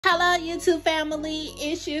YouTube family?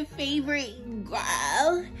 It's your favorite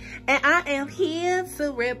girl, and I am here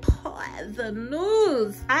to report the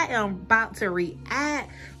news. I am about to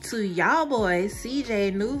react to y'all boy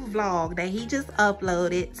CJ new vlog that he just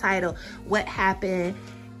uploaded titled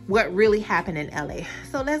What Really Happened in LA.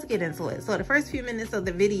 So let's get into it. So the first few minutes of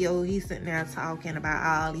the video, he's sitting there talking about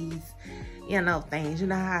all these, you know, things. You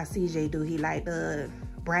know how CJ do, he like to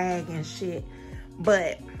brag and shit.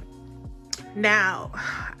 But now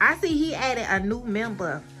I see he added a new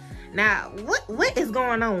member. Now what is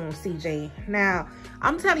going on, CJ? Now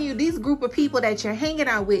I'm telling you, these group of people that you're hanging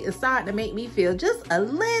out with is starting to make me feel just a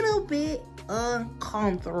little bit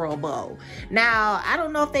uncomfortable. Now I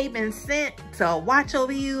don't know if they've been sent to watch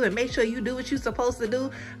over you and make sure you do what you're supposed to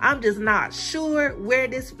do. I'm just not sure where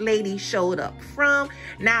this lady showed up from.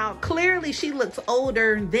 Now clearly she looks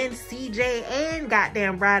older than CJ and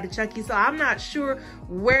goddamn Bride of Chucky, so I'm not sure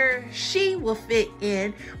where she will fit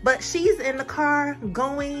in, but she's in the car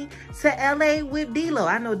going to LA with D-Lo.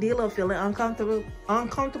 I know D-Lo feeling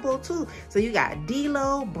uncomfortable too. So you got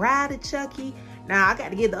D-Lo, Bride of Chucky. Now I got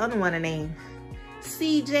to give the other one a name,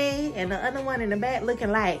 CJ, and the other one in the back looking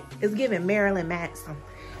like it's giving Marilyn Manson.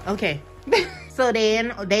 Okay. So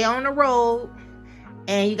then they on the road,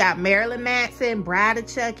 and you got Marilyn Manson, Bride of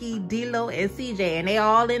Chucky, D-Lo, and CJ, and they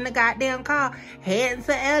all in the goddamn car heading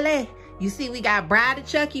to LA. You see, we got Bride of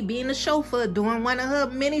Chucky being a chauffeur, doing one of her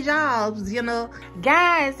many jobs, you know.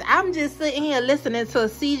 Guys, I'm just sitting here listening to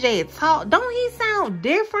CJ talk. Don't he sound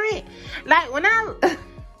different? Like when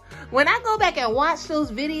I go back and watch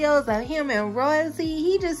those videos of him and Royalty,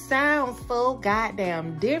 he just sounds so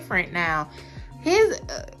goddamn different now. His,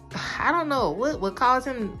 I don't know what would cause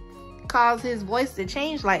his voice to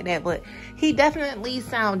change like that, but he definitely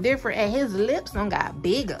sound different, and his lips done got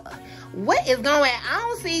bigger. What is going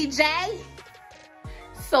on, CJ?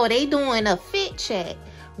 So they doing a fit check.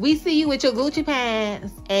 We see you with your Gucci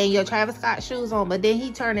pants and your Travis Scott shoes on, but then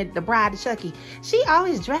he turned it the Bride of Chucky. She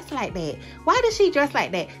always dressed like that. Why does she dress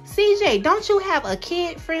like that? CJ, don't you have a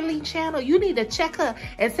kid-friendly channel? You need to check her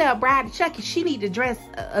and tell Bride of Chucky she need to dress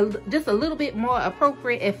just a little bit more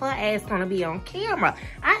appropriate if her ass gonna be on camera.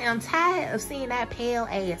 I am tired of seeing that pale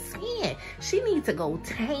ass skin. She needs to go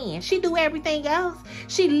tan. She do everything else.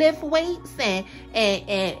 She lift weights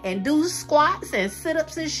and do squats and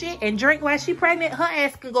sit-ups and shit and drink while she pregnant. Her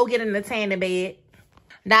ass can go get in the tanning bed.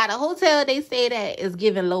 Now the hotel they stay at is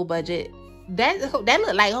giving low budget. That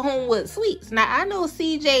look like Homewood Suites. Now I know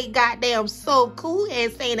CJ goddamn so cool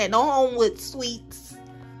and saying that no Homewood Suites.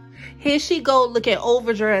 Here she go looking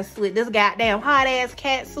overdressed with this goddamn hot ass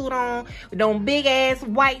cat suit on, with them big ass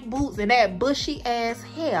white boots and that bushy ass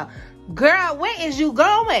hair. Girl, where is you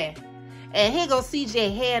going? And here goes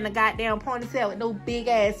CJ hair in the goddamn ponytail with no big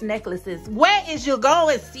ass necklaces. Where is you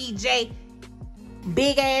going, CJ?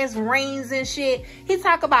 Big ass rings and shit. He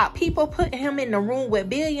talk about people putting him in the room with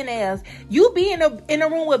billionaires. You be in the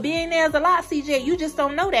room with billionaires a lot, CJ. You just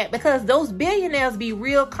don't know that, because those billionaires be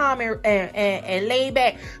real calm and laid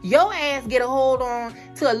back. Your ass get a hold on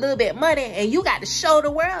to a little bit money, and you got to show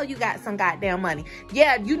the world you got some goddamn money.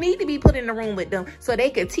 Yeah, you need to be put in the room with them so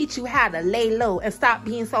they can teach you how to lay low and stop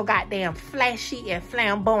being so goddamn flashy and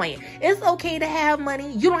flamboyant. It's okay to have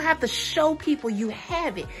money. You don't have to show people you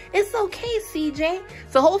have it. It's okay, CJ.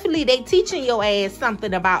 So hopefully they teaching your ass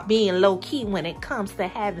something about being low-key when it comes to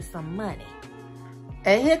having some money.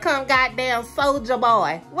 And here come goddamn Soldier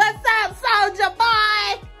Boy. What's up, Soldier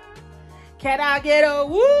Boy? Can I get a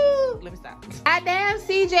woo? Let me stop. Goddamn,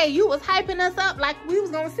 CJ, you was hyping us up like we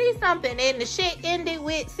was gonna see something, and the shit ended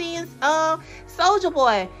with seeing Soldier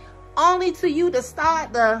Boy, only to you to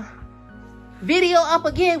start the video up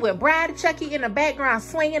again with Bride of Chucky in the background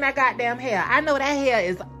swinging that goddamn hair. I know that hair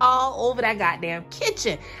is all over that goddamn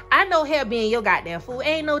kitchen. I know hair being your goddamn food.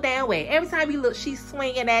 Ain't no damn way. Every time you look, she's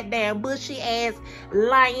swinging that damn bushy ass,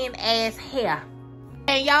 lion ass hair.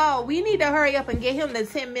 And y'all, we need to hurry up and get him to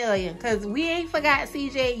 10 million, because we ain't forgot,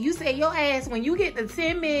 CJ. You say your ass, when you get to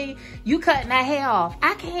 10 million, you cutting that hair off.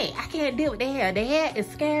 I can't deal with the hair. The hair is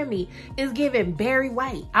scaring me. It's giving Barry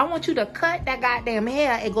White. I want you to cut that goddamn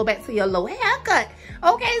hair and go back to your low haircut.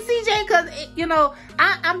 Okay, CJ, because, you know,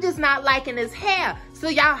 I'm just not liking his hair. So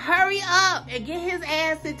y'all hurry up and get his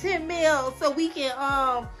ass to 10 mil so we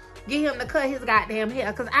can get him to cut his goddamn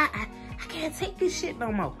hair, because I can't take this shit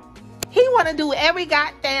no more. He want to do every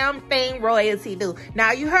goddamn thing Royalty do.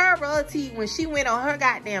 Now, you heard Royalty when she went on her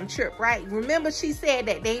goddamn trip, right? Remember she said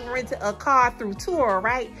that they rented a car through Turo,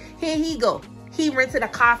 right? Here he go. He rented a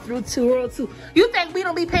car through Turo too. You think we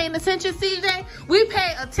don't be paying attention, CJ? We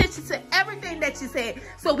pay attention to everything that you said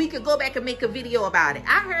so we could go back and make a video about it.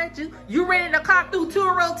 I heard you. You rented a car through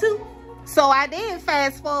Turo too? So I did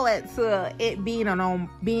fast forward to it being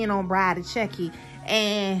on Bride of Chucky,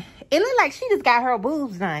 and it looked like she just got her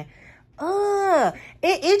boobs done.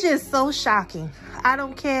 It's just so shocking. I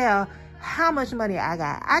don't care how much money I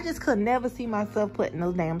got. I just could never see myself putting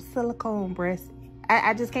those damn silicone breasts.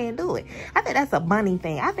 I just can't do it. I think that's a bunny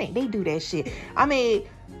thing. I think they do that shit. I mean,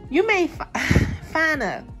 you may find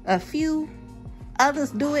a few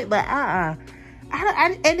others do it, but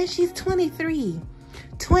and then she's 23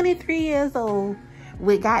 years old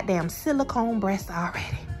with goddamn silicone breasts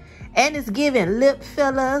already. And it's giving lip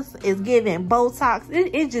fillers, it's giving Botox.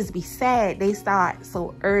 It just be sad they start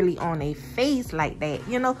so early on their face like that,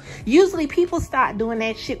 you know. Usually people start doing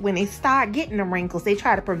that shit when they start getting the wrinkles. They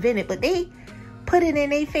try to prevent it, but they put it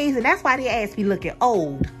in their face, and that's why their ass be looking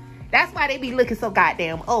old. That's why they be looking so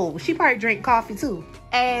goddamn old. She probably drink coffee too.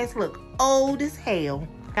 Ass look old as hell.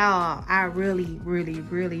 Y'all, I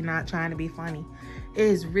really not trying to be funny. It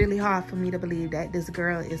is really hard for me to believe that this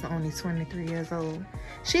girl is only 23 years old.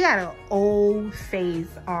 She got an old face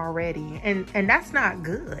already. And that's not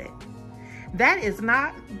good. That is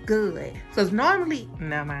not good. Because normally,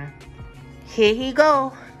 never mind. Here he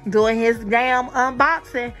go. Doing his damn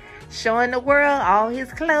unboxing. Showing the world all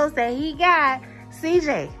his clothes that he got.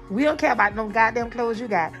 CJ, we don't care about no goddamn clothes you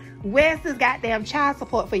got. Where's this goddamn child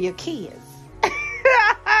support for your kids?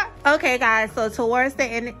 Okay, guys, so towards the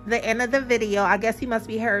end of the video, I guess he must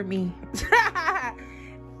be heard me.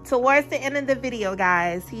 Towards the end of the video,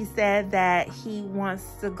 guys, he said that he wants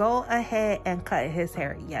to go ahead and cut his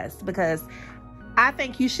hair. Yes, because I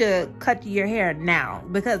think you should cut your hair now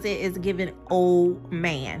because it is giving old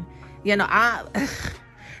man. You know,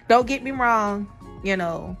 don't get me wrong, you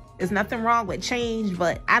know, there's nothing wrong with change,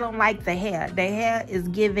 but I don't like the hair. The hair is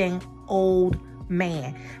giving old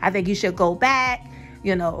man. I think you should go back,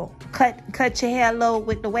 you know, cut your hair low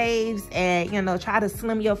with the waves, and, you know, try to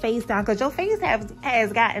slim your face down because your face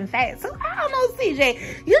has gotten fat. So I don't know,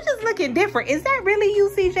 CJ, you're just looking different. Is that really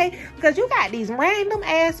you, CJ? Because you got these random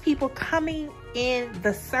ass people coming in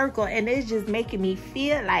the circle, and it's just making me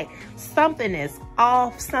feel like something is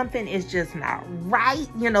off, something is just not right.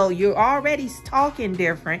 You know, you're already talking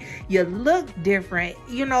different, you look different.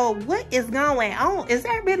 You know, what is going on? Is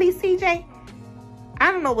that really CJ?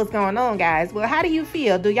 I don't know what's going on, guys. Well, how do you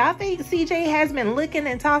feel? Do y'all think CJ has been looking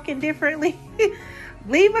and talking differently?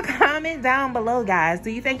 Leave a comment down below, guys. Do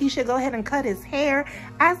you think he should go ahead and cut his hair?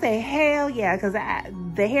 I say hell yeah, because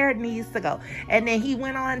the hair needs to go. And then he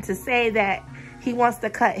went on to say that he wants to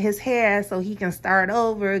cut his hair so he can start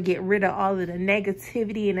over, get rid of all of the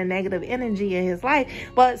negativity and the negative energy in his life.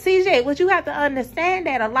 But CJ, what you have to understand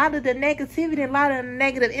that a lot of the negativity, a lot of the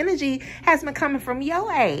negative energy has been coming from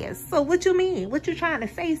your ass. So what you mean? What you trying to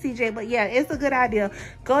say, CJ? But yeah, it's a good idea.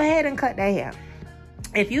 Go ahead and cut that hair.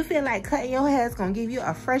 If you feel like cutting your hair is going to give you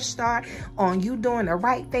a fresh start on you doing the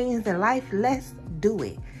right things in life, let's do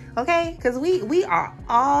it. Okay? Because we are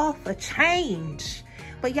all for change.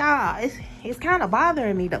 But y'all, it's kind of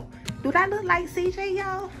bothering me though. Do that look like CJ,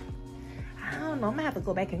 y'all? I don't know. I'm gonna have to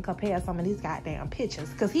go back and compare some of these goddamn pictures.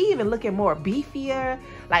 Because he even looking more beefier,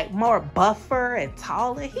 like more buffer and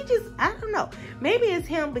taller. He just, I don't know. Maybe it's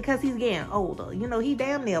him because he's getting older. You know, he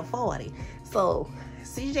damn near 40. So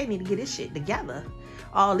CJ need to get his shit together.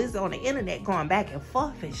 All this on the internet going back and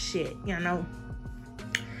forth and shit, you know.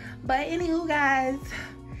 But anywho, guys,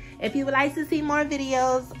 if you would like to see more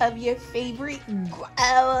videos of your favorite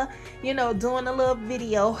girl, you know, doing a little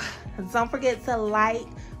video, don't forget to like,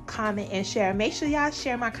 comment, and share. Make sure y'all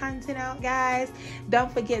share my content out, guys.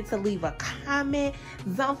 Don't forget to leave a comment.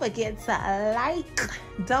 Don't forget to like.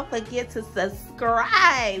 Don't forget to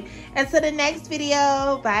subscribe. Until the next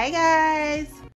video, bye, guys.